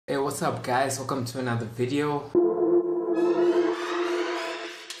Hey, what's up guys? Welcome to another video.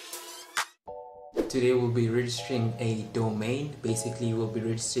 Today we'll be registering a domain. Basically we'll be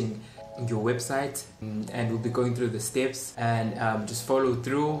registering your website and we'll be going through the steps and just follow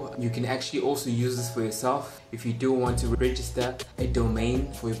through. You can actually also use this for yourself if you do want to register a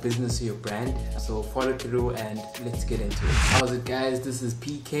domain for your business or your brand. So follow through and let's get into it. How's it guys? This is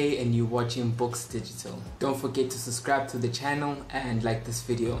PK and you're watching Books Digital. Don't forget to subscribe to the channel and like this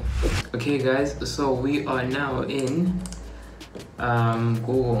video. Okay guys, so we are now in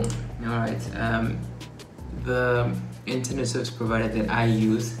Google. Alright, the internet service provider that I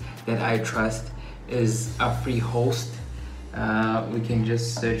use, that I trust, is Afrihost. We can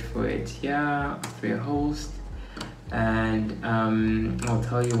just search for it here, Afrihost, and I'll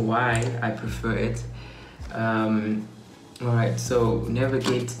tell you why I prefer it. Alright, so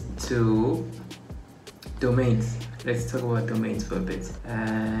navigate to domains. Let's talk about domains for a bit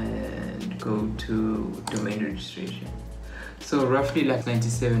and go to domain registration. So roughly like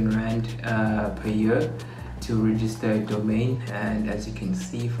 97 Rand per year to register a domain, and as you can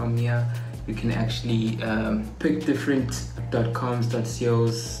see from here, you can actually pick different .coms,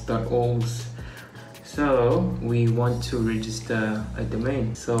 .cos, .orgs. So we want to register a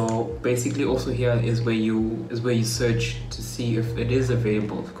domain. So basically also here is where you search to see if it is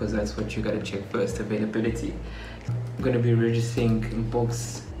available, because that's what you gotta check first, availability. I'm gonna be registering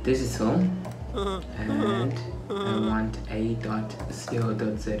Books Digital and I want a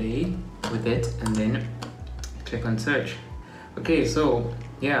 .co.za with it, and then click on search. Okay, so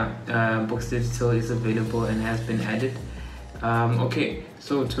yeah, Books Digital is available and has been added. Okay,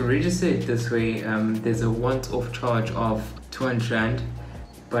 so to register it this way, there's a once-off charge of 200 Rand,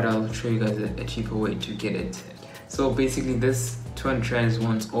 but I'll show you guys a cheaper way to get it. So basically this 200 Rand is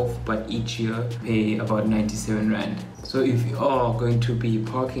once off, but each year pay about 97 Rand. So if you are going to be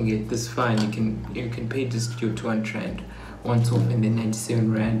parking it, this is fine. You can pay just your 200 Rand once off and then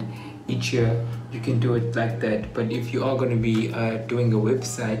 97 Rand each year. You can do it like that. But if you are going to be doing a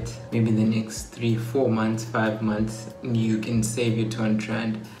website, maybe in the next 3-4 months, 5 months, you can save your 200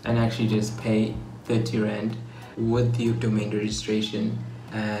 Rand and actually just pay 30 Rand with your domain registration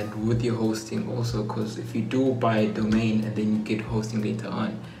and with your hosting also, because if you do buy a domain and then you get hosting later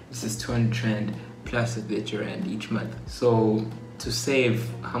on, this is 200 Rand plus a 30 Rand each month. So to save,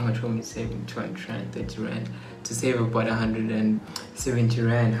 how much will we save? 200 Rand, 30 Rand. To save about 170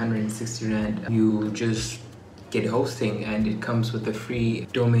 Rand, 160 Rand, you just get hosting, and it comes with a free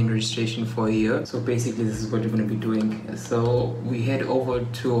domain registration for a year. So basically this is what you're going to be doing. So we head over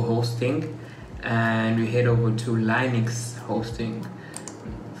to hosting and we head over to Linux hosting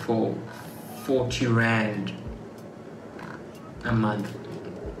for 40 Rand a month.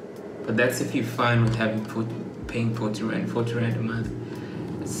 But that's if you're fine with paying 40 Rand a month.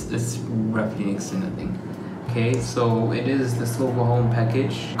 It's roughly next to nothing. Okay, so it is the Silver Home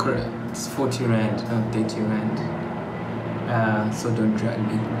package. Correct. It's 40 Rand, not 30 Rand. So don't drag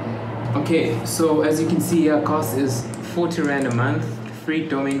me. Okay, so as you can see, our cost is 40 Rand a month. Free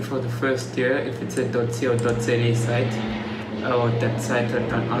domain for the first year if it's a .co.za site or that site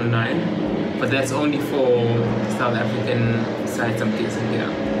online. But that's only for South African sites, I'm guessing, yeah.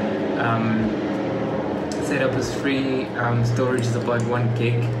 Setup is free. Storage is about 1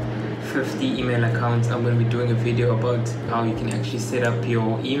 gig. 50 email accounts. I'm going to be doing a video about how you can actually set up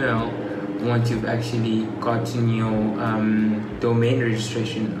your email once you've actually gotten your domain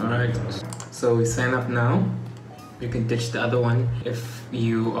registration. Alright, so we sign up now. You can ditch the other one if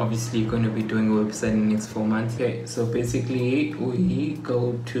you obviously going to be doing a website in the next 4 months. Okay, so basically we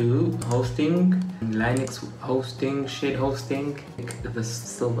go to hosting, Linux hosting, shared hosting, pick the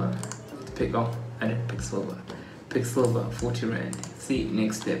silver, I didn't pick silver. Pick silver, 40 Rand. See,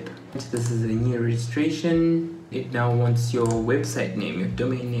 next step. This is a new registration. It now wants your website name, your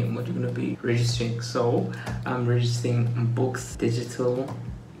domain name, what you're going to be registering. So I'm registering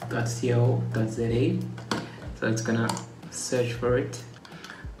booksdigital.co.za. So it's gonna search for it.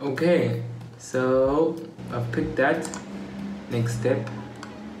 Okay, so I've picked that. Next step.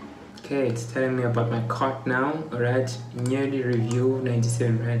 Okay, it's telling me about my cart now. Alright, yearly review,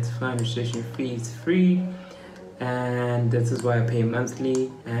 97 Rand, fine. Registration fee is free, and this is why I pay monthly.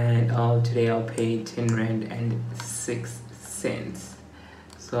 And today I'll pay 10 Rand and 6 cents.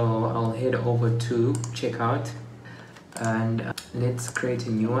 So I'll head over to checkout and let's create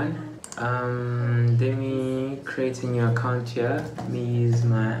a new one. Let me create a new account here. Let me use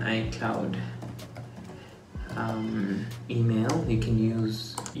my iCloud email. You can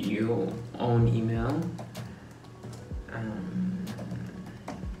use your own email.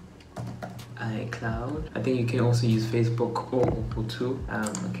 iCloud. I think you can also use Facebook or Google too.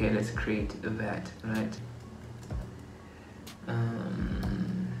 Okay, let's create that, right?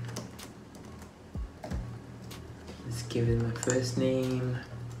 Let's give it my first name,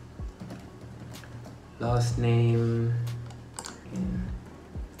 last name, and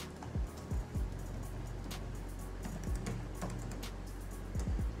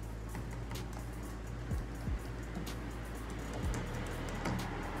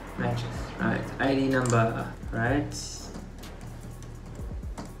matches, right? ID number, right?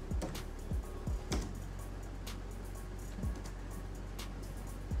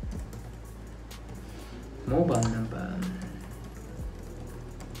 Mobile number,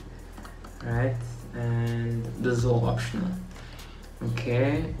 right? And this is all optional.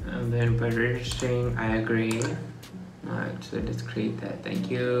 Okay, and then by registering, I agree. Alright, so let's create that. Thank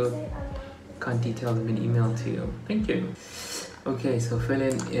you. Account details have been emailed to you. Thank you. Okay, so fill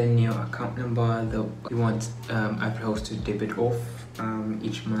in your account number. You want Afrihost to debit off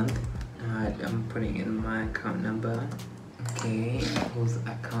each month. Alright, I'm putting in my account number. Okay, who's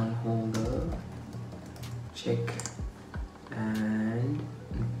the account holder? Check. And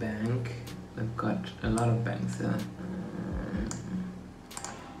bank. I've got a lot of banks here.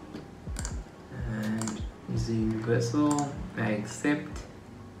 And is it universal? I accept.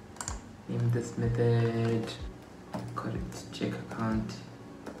 Name this method. Got it. Check account.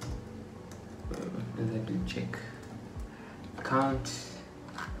 Does that do check account?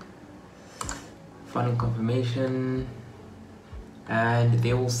 Funding confirmation. And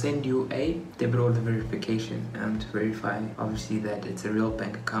they will send you a debit order verification to verify obviously that it's a real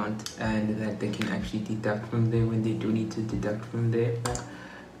bank account and that they can actually deduct from there when they do need to deduct from there.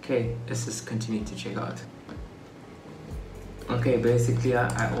 Okay, let's just continue to check out. Okay, basically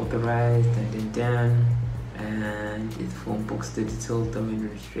I authorized and done, and it's from Books Digital domain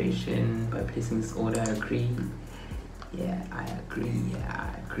registration. By placing this order, I agree. Yeah, I agree. Yeah,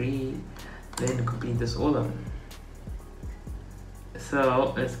 I agree. Then complete this order.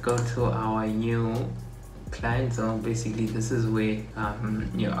 So let's go to our new client zone. Basically this is where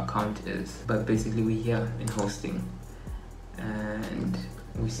your account is, but basically we're here in hosting, and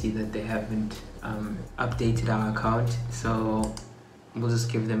we see that they haven't updated our account, so we'll just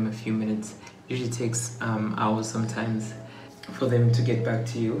give them a few minutes. Usually takes hours sometimes for them to get back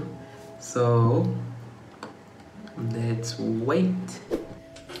to you, so let's wait.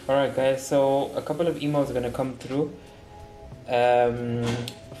 Alright guys, so a couple of emails are gonna come through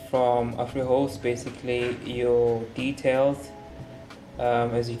from Afrihost. Basically your details,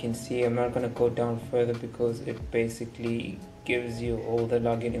 as you can see. I'm not going to go down further because it basically gives you all the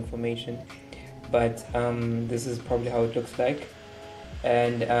login information, but this is probably how it looks like.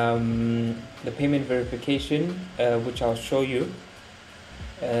 And the payment verification, which I'll show you,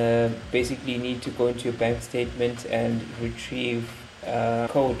 basically you need to go into your bank statement and retrieve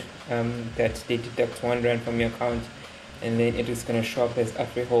code that they deduct R1 from your account, and then it is going to show up as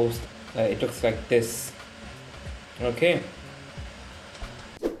Afrihost. It looks like this. Okay,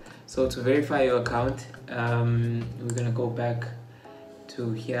 so to verify your account, we're going to go back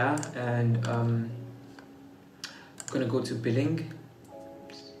to here, and I'm going to go to billing,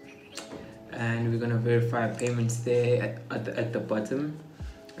 and we're going to verify payments there at the bottom,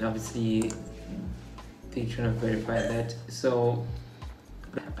 and obviously they're trying to verify that. So,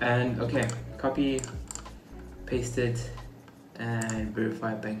 and okay, copy, paste it, and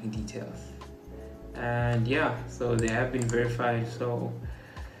verify banking details. And yeah, so they have been verified, so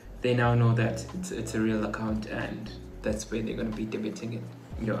they now know that it's a real account, and that's where they're going to be debiting it,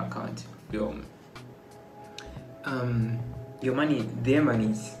 your account, your money, their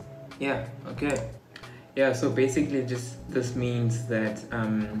monies. Yeah, okay. Yeah, so basically this means that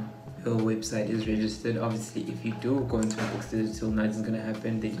your website is registered. Obviously, if you do go into Books Digital, nothing's gonna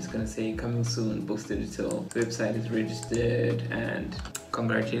happen. They're just gonna say coming soon, Books Digital website is registered, and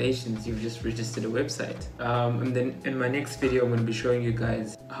congratulations, you've just registered a website. And then in my next video, I'm gonna be showing you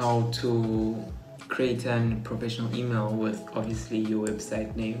guys how to create a professional email with obviously your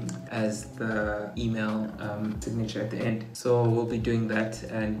website name as the email signature at the end. So we'll be doing that,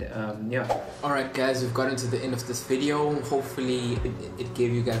 and yeah. Alright guys, we've gotten to the end of this video. Hopefully it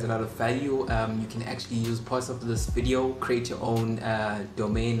gave you guys a lot of value. You can actually use parts of this video, create your own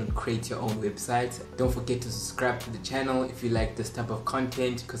domain, and create your own website. Don't forget to subscribe to the channel if you like this type of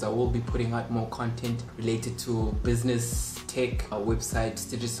content, because I will be putting out more content related to business, tech, websites,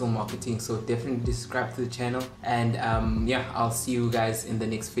 digital marketing. So definitely subscribe to the channel, and yeah, I'll see you guys in the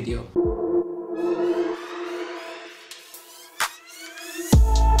next video.